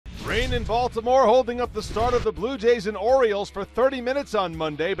Rain in Baltimore holding up the start of the Blue Jays and Orioles for 30 minutes on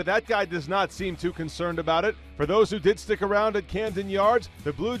Monday, but that guy does not seem too concerned about it. For those who did stick around at Camden Yards,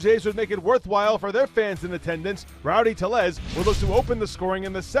 the Blue Jays would make it worthwhile for their fans in attendance. Rowdy Tellez will look to open the scoring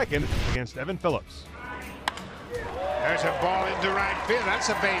in the second against Evan Phillips. There's a ball into right field. That's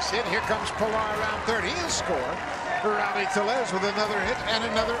a base hit. Here comes Pillar around third. He'll score for Rowdy Tellez with another hit and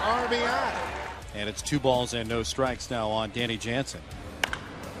another RBI. And it's 2 balls and no strikes now on Danny Jensen.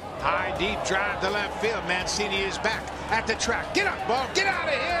 High, deep drive to left field. Mancini is back at the track. Get up, ball. Get out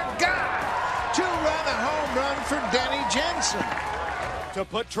of here. God! 2-run, a home run for Danny Jensen. To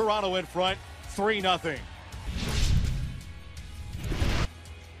put Toronto in front, 3-0.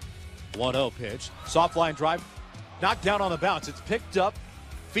 1-0 pitch. Soft line drive. Knocked down on the bounce. It's picked up.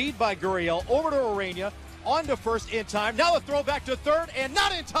 Feed by Gurriel. Over to Urania. On to first in time. Now the throw back to third and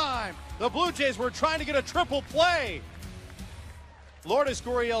not in time. The Blue Jays were trying to get a triple play. Lourdes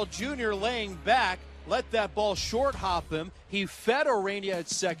Gurriel Jr. laying back, let that ball short hop him. He fed Urania at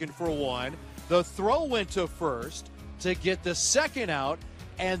second for 1. The throw went to first to get the second out,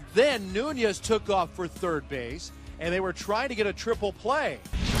 and then Nunez took off for third base, and they were trying to get a triple play.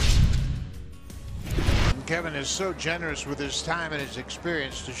 Kevin is so generous with his time and his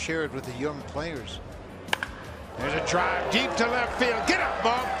experience to share it with the young players. There's a drive deep to left field. Get up,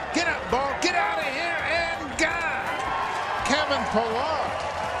 ball. Get up, ball. Get out of here, and God! Kevin Pillar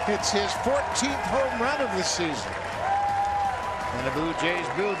hits his 14th home run of the season. And the Blue Jays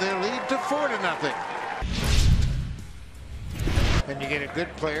build their lead to 4-0. And you get a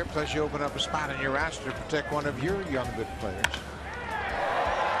good player, plus you open up a spot in your roster to protect one of your young good players.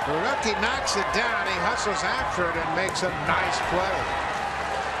 Borucki knocks it down. He hustles after it and makes a nice play.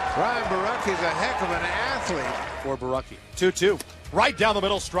 Ryan Borucki is a heck of an athlete. For Borucki. 2-2. Right down the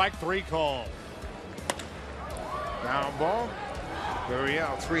middle, strike 3 call. Down ball.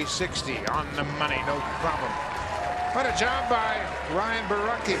 Gurriel 360 on the money, no problem. What a job by Ryan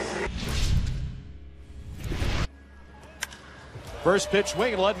Borucki. First pitch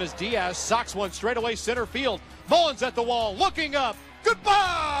swing, Aledmys Diaz socks one straight away center field. Mullins at the wall, looking up.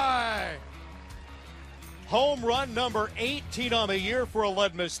 Goodbye! Home run number 18 on the year for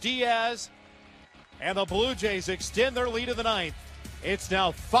Aledmys Diaz. And the Blue Jays extend their lead in the 9th. It's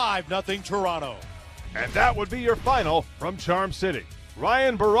now 5-0 Toronto. And that would be your final from Charm City.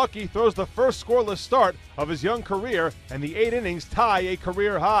 Ryan Borucki throws the first scoreless start of his young career, and the 8 innings tie a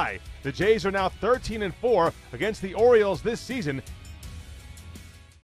career high. The Jays are now 13-4 against the Orioles this season,